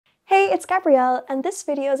it's Gabrielle, and this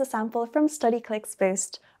video is a sample from Studyclix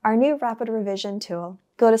Boost, our new rapid revision tool.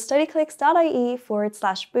 Go to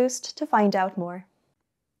studyclix.ie/boost to find out more.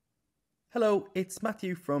 Hello, it's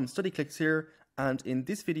Matthew from Studyclix here, and in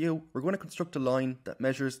this video we're going to construct a line that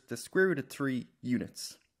measures the square root of 3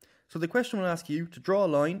 units. So the question will ask you to draw a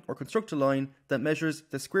line or construct a line that measures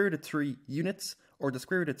the square root of 3 units or the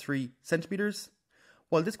square root of 3 centimeters.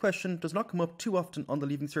 While this question does not come up too often on the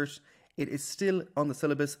Leaving Cert, it is still on the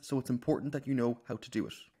syllabus, so it's important that you know how to do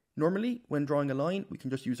it. Normally, when drawing a line, we can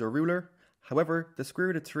just use our ruler. However, the square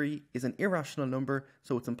root of 3 is an irrational number,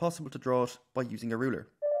 so it's impossible to draw it by using a ruler.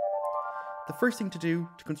 The first thing to do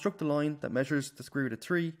to construct a line that measures the square root of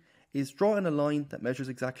 3 is draw in a line that measures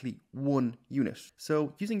exactly 1 unit.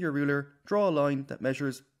 So, using your ruler, draw a line that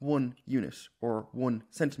measures 1 unit, or 1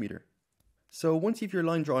 centimeter. So once you have your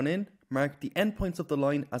line drawn in, mark the endpoints of the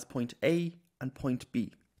line as point A and point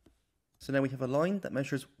B. So now we have a line that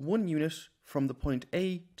measures 1 unit from the point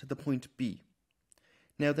A to the point B.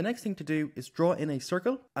 Now the next thing to do is draw in a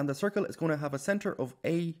circle, and the circle is going to have a centre of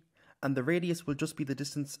A, and the radius will just be the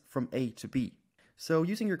distance from A to B. So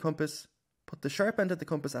using your compass, put the sharp end of the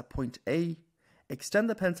compass at point A, extend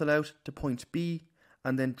the pencil out to point B,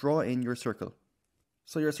 and then draw in your circle.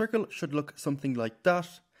 So your circle should look something like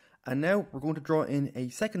that. And now we're going to draw in a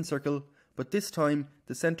second circle, but this time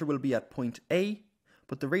the centre will be at point A,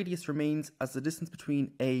 but the radius remains as the distance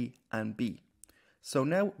between A and B. So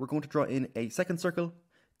now we're going to draw in a second circle.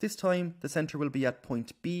 This time the centre will be at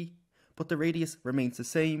point B, but the radius remains the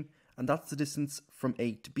same, and that's the distance from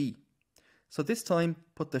A to B. So this time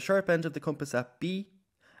put the sharp end of the compass at B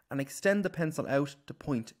and extend the pencil out to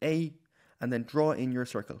point A, and then draw in your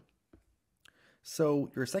circle.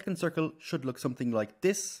 So your second circle should look something like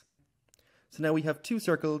this. So now we have two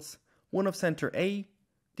circles, one of centre A,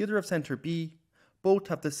 the other of centre B. Both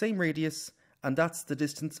have the same radius, and that's the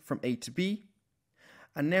distance from A to B.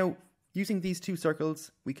 And now, using these two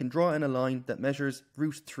circles, we can draw in a line that measures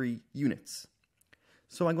root 3 units.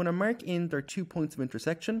 So I'm going to mark in their 2 points of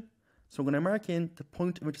intersection. So I'm going to mark in the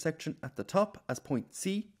point of intersection at the top as point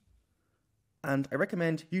C. And I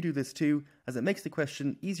recommend you do this too, as it makes the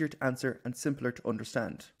question easier to answer and simpler to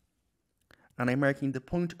understand. And I'm marking the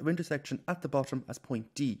point of intersection at the bottom as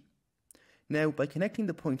point D. Now, by connecting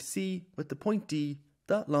the point C with the point D,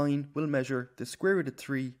 that line will measure the square root of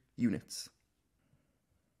 3 units.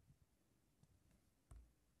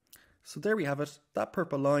 So there we have it. That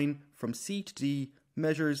purple line from C to D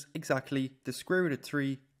measures exactly the square root of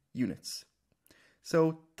 3 units.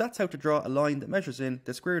 So that's how to draw a line that measures in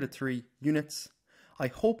the square root of 3 units. I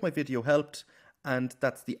hope my video helped, and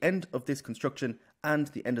that's the end of this construction and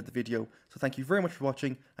the end of the video. So thank you very much for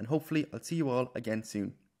watching, and hopefully I'll see you all again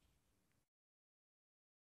soon.